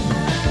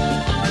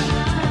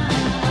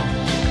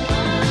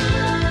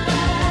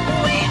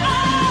 We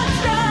are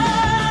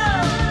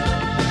strong.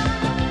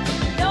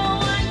 No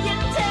one can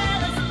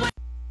tell us what.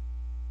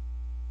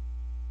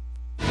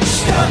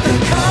 Start the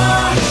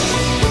car.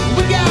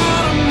 We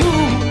gotta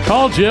move.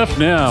 Call Jeff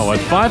now at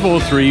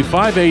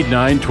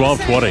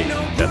 503-589-1220.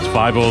 That's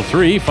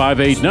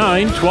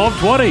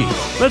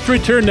 503-589-1220. Let's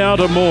return now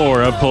to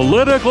more of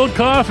Political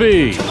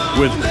Coffee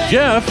with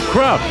Jeff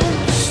Krupp.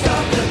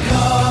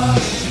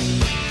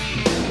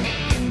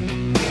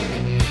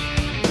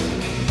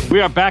 We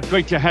are back.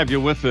 Great to have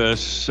you with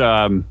us.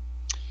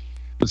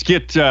 Let's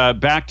get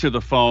back to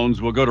the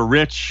phones. We'll go to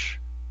Rich,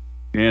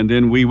 and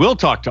then we will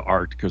talk to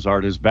Art because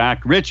Art is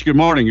back. Rich, good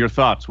morning. Your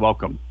thoughts.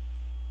 Welcome.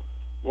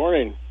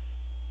 Morning.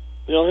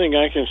 The only thing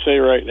I can say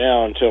right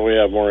now until we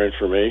have more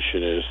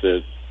information is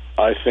that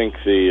I think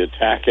the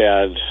attack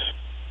ads,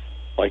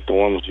 like the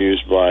ones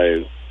used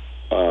by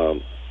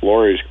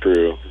Lori's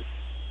crew,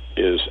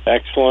 is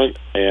excellent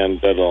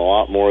and did a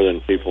lot more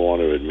than people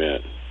want to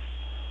admit.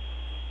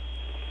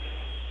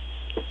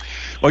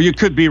 Well, you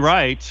could be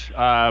right.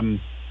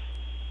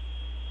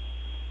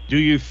 Do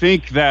you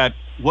think that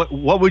what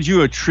would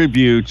you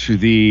attribute to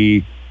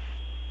the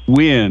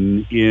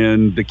win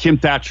in the Kim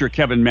Thatcher,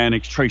 Kevin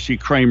Mannix, Tracy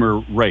Kramer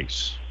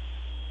races,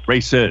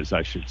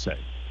 I should say?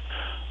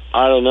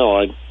 I don't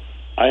know.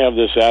 I have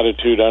this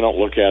attitude. I don't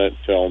look at it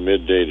till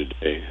midday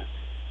today.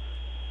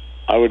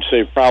 I would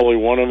say probably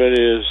one of it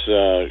is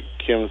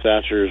Kim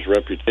Thatcher's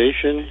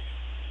reputation,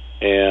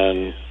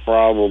 and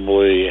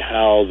probably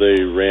how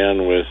they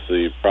ran with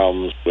the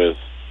problems with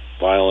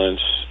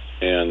violence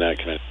and that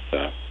kind of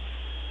stuff.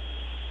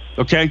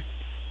 Okay.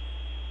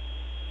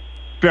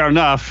 Fair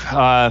enough.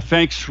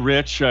 Thanks,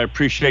 Rich. I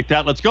appreciate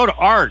that. Let's go to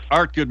Art.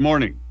 Art, good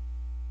morning.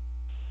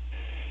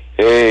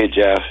 Hey,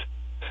 Jeff.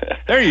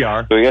 There you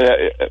are. We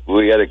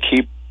gotta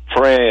keep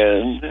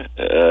praying.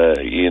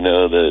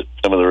 That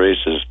some of the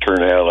races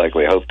turn out like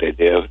we hope they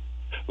do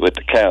with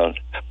the count.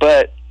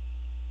 But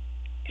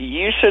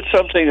you said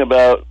something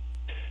about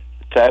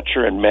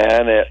Thatcher and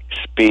Mannix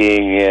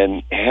being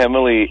in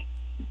heavily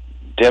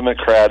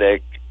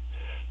Democratic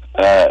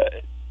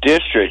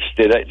districts.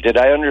 Did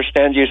I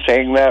understand you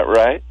saying that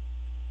right?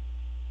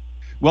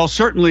 Well,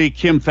 certainly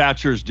Kim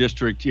Thatcher's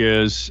district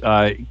is.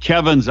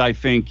 Kevin's, I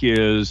think,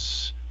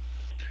 is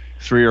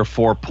 3 or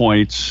 4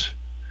 points.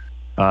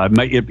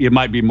 It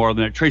might be more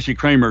than that. Tracy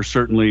Kramer,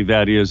 certainly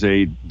that is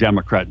a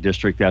Democrat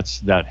district. That's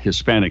that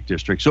Hispanic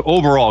district. So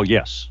overall,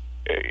 yes.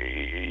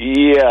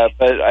 Yeah,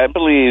 but I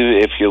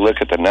believe if you look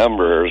at the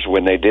numbers,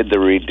 when they did the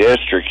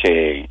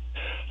redistricting,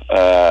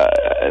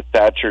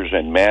 Thatcher's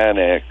and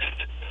Mannix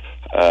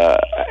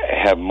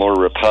have more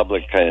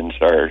Republicans,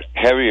 or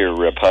heavier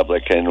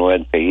Republican than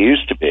what they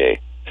used to be.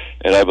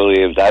 And I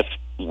believe that's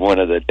one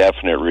of the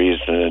definite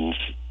reasons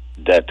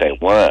that they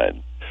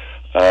won.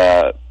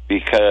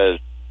 Because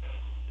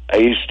I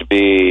used to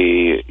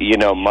be,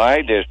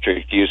 my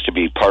district used to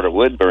be part of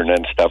Woodburn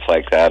and stuff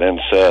like that.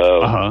 And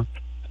so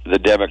the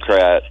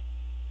Democrat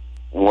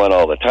won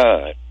all the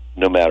time,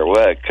 no matter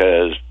what,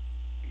 because,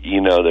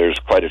 there's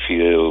quite a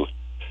few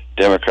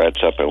Democrats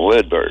up in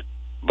Woodburn.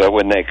 But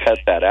when they cut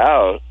that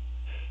out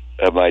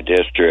of my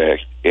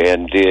district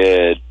and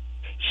did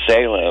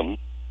Salem,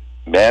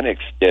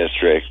 Mannix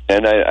district,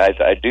 and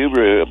I do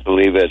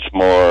believe it's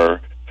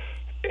more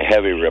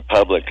heavy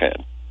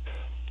Republican.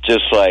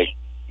 Just like,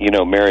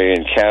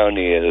 Marion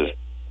County is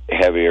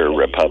heavier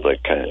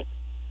Republican.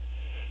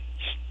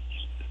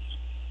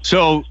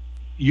 So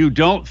you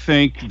don't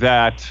think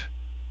that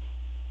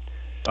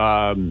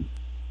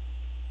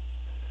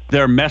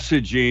their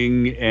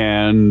messaging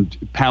and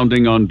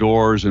pounding on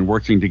doors and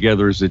working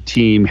together as a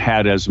team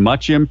had as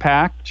much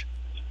impact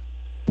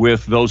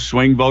with those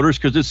swing voters?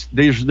 Because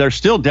they're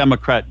still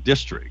Democrat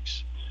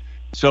districts.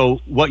 So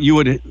what you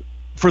would,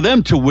 for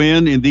them to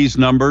win in these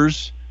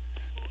numbers,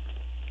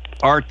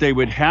 Art, they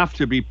would have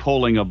to be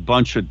polling a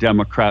bunch of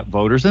Democrat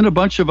voters and a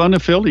bunch of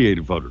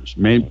unaffiliated voters,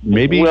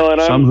 maybe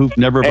some who've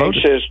never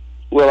voted.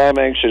 Well, I'm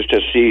anxious to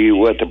see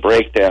what the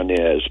breakdown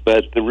is,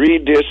 but the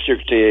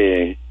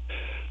redistricting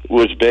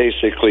was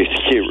basically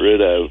to get rid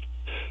of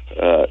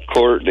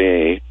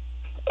Courtney,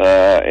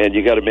 and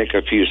you got to make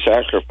a few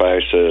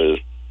sacrifices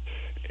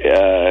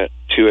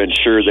to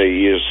ensure that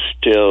you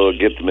still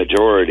get the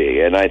majority.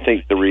 And I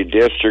think the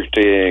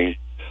redistricting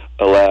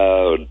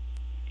allowed,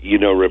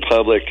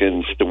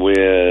 Republicans to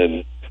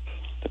win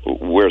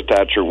where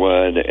Thatcher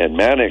won and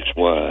Mannix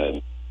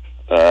won,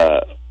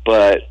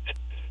 but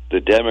the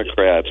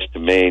Democrats to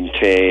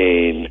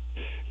maintain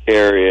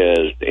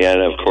areas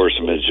and, of course,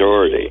 a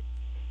majority.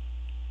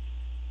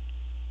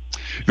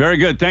 Very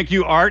good. Thank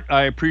you, Art.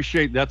 I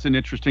appreciate that's an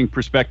interesting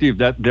perspective,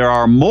 that there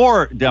are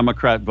more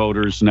Democrat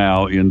voters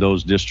now in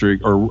those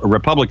districts, or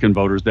Republican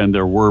voters, than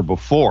there were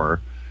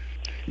before.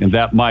 And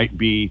that might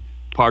be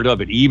part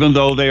of it, even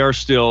though they are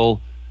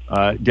still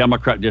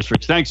Democrat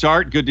districts. Thanks,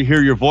 Art. Good to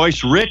hear your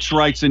voice. Rich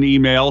writes an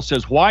email,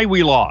 says, why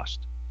we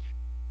lost.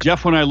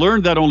 Jeff, when I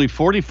learned that only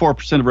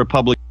 44% of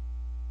Republicans,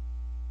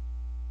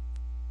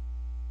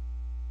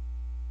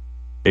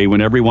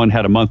 when everyone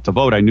had a month to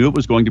vote, I knew it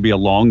was going to be a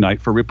long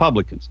night for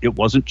Republicans. It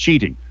wasn't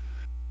cheating.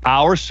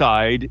 Our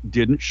side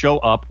didn't show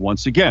up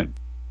once again.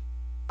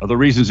 Other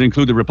reasons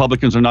include the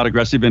Republicans are not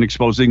aggressive in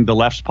exposing the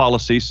left's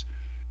policies,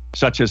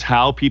 such as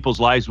how people's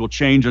lives will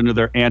change under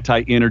their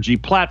anti-energy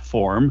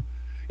platform.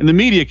 And the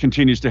media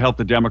continues to help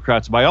the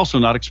Democrats by also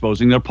not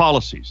exposing their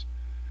policies.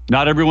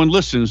 Not everyone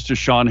listens to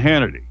Sean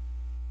Hannity.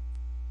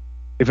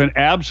 If an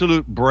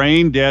absolute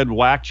brain-dead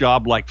whack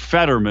job like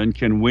Fetterman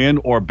can win,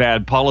 or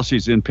bad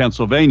policies in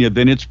Pennsylvania,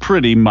 then it's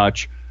pretty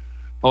much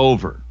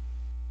over.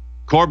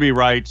 Corby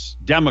writes,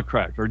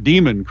 Democrat or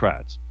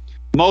Democrats.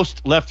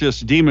 Most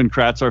leftist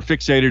Democrats are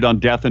fixated on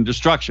death and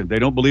destruction. They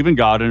don't believe in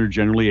God and are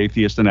generally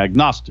atheists and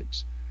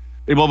agnostics.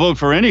 They will vote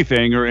for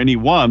anything or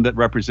anyone that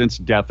represents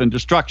death and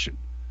destruction.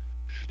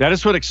 That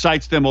is what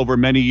excites them over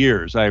many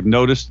years. I have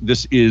noticed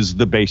this is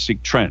the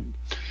basic trend.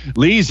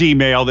 Lee's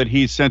email that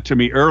he sent to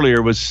me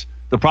earlier was,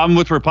 the problem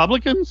with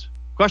Republicans? ?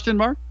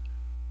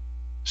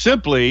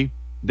 Simply,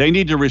 they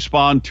need to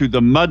respond to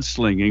the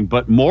mudslinging,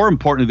 but more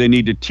importantly, they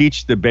need to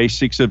teach the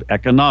basics of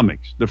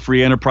economics, the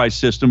free enterprise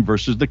system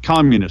versus the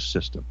communist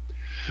system.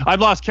 I've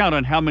lost count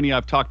on how many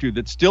I've talked to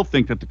that still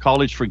think that the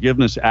college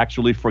forgiveness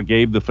actually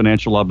forgave the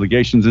financial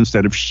obligations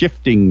instead of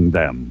shifting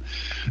them.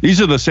 These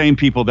are the same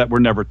people that were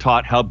never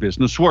taught how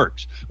business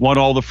works. Want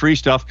all the free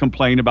stuff,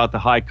 complain about the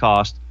high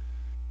cost,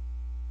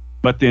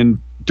 but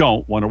then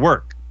don't want to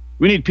work.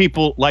 We need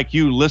people like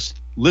you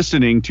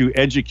listening to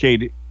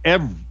educate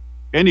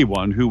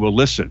anyone who will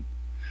listen.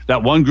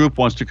 That one group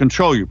wants to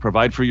control you,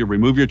 provide for you,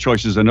 remove your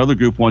choices. Another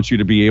group wants you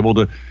to be able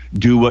to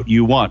do what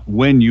you want,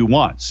 when you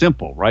want.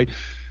 Simple, right?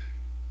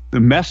 The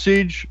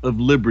message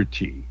of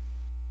liberty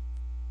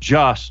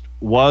just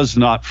was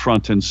not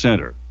front and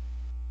center.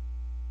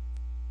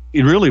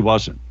 It really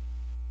wasn't.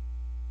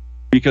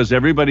 Because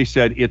everybody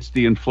said it's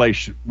the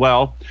inflation.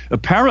 Well,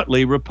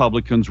 apparently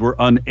Republicans were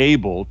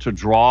unable to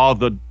draw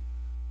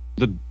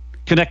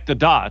connect the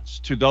dots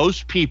to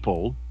those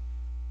people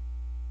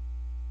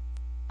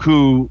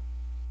who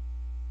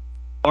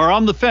are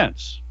on the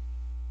fence.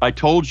 I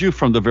told you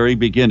from the very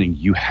beginning,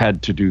 you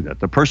had to do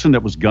that. The person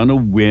that was going to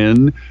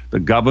win the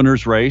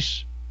governor's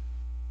race,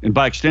 and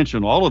by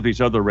extension, all of these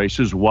other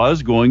races,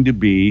 was going to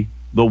be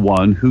the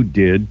one who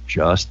did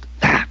just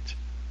that,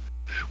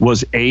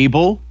 was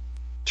able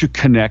to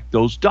connect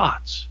those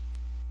dots.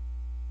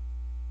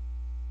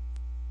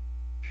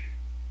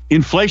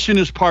 Inflation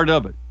is part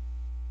of it,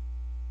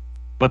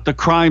 but the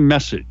crime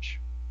message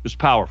is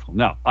powerful.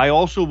 Now, I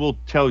also will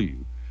tell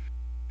you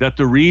that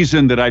the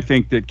reason that I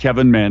think that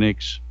Kevin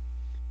Mannix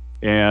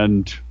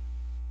and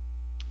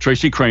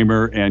Tracy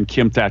Kramer and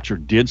Kim Thatcher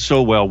did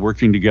so well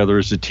working together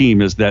as a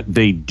team is that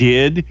they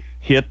did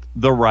hit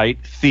the right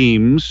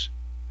themes,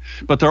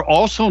 but they're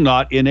also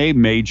not in a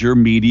major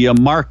media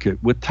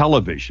market with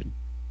television.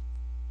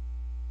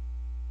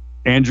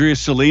 Andrea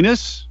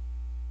Salinas,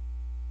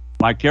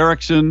 Mike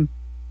Erickson,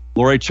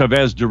 Lori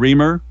Chavez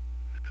DeRemer,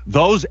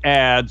 those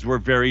ads were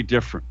very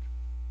different,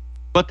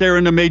 but they're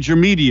in a major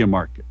media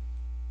market,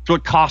 so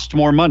it costs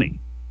more money.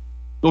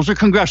 Those are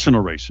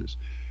congressional races.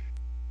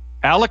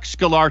 Alex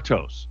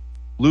Galartos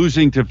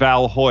losing to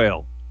Val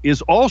Hoyle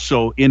is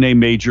also in a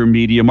major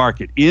media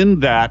market, in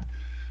that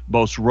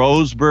both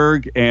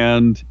Roseburg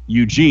and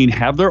Eugene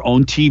have their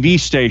own TV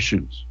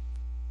stations.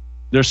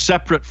 They're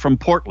separate from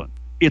Portland.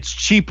 It's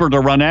cheaper to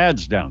run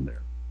ads down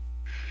there.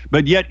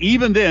 But yet,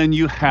 even then,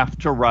 you have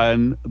to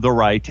run the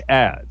right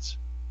ads.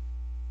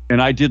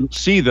 And I didn't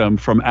see them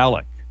from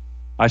Alec.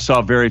 I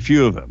saw very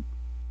few of them.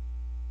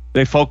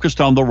 They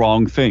focused on the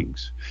wrong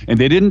things. And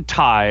they didn't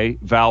tie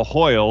Val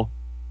Hoyle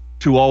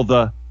to all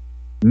the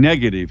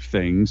negative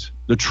things,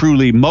 the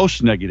truly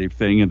most negative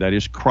thing, and that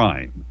is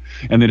crime,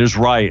 and that is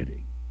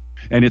rioting,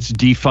 and it's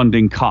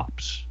defunding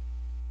cops.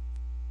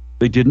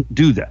 They didn't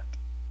do that.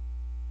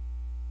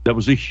 That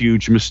was a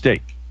huge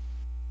mistake.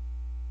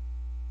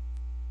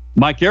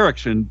 Mike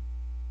Erickson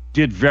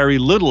did very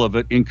little of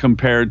it in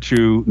compared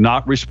to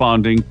not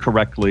responding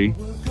correctly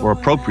or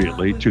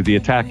appropriately to the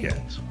attack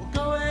ads.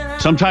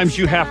 Sometimes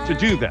you have to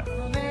do that.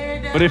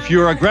 But if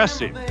you're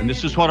aggressive, and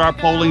this is what our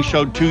polling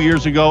showed 2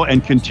 years ago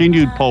and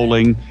continued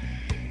polling,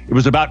 it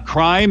was about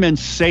crime and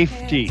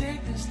safety,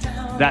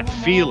 that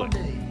feeling.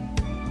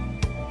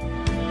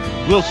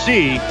 We'll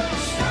see,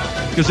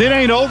 because it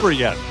ain't over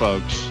yet,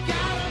 folks.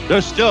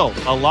 There's still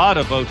a lot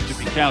of votes to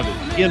be counted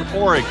in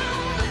Oregon.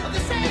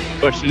 The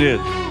question is,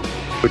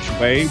 which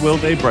way will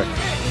they break?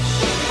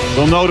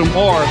 We'll know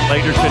more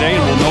later today,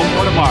 and we'll know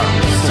more tomorrow.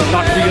 We'll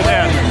talk to you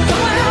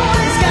then.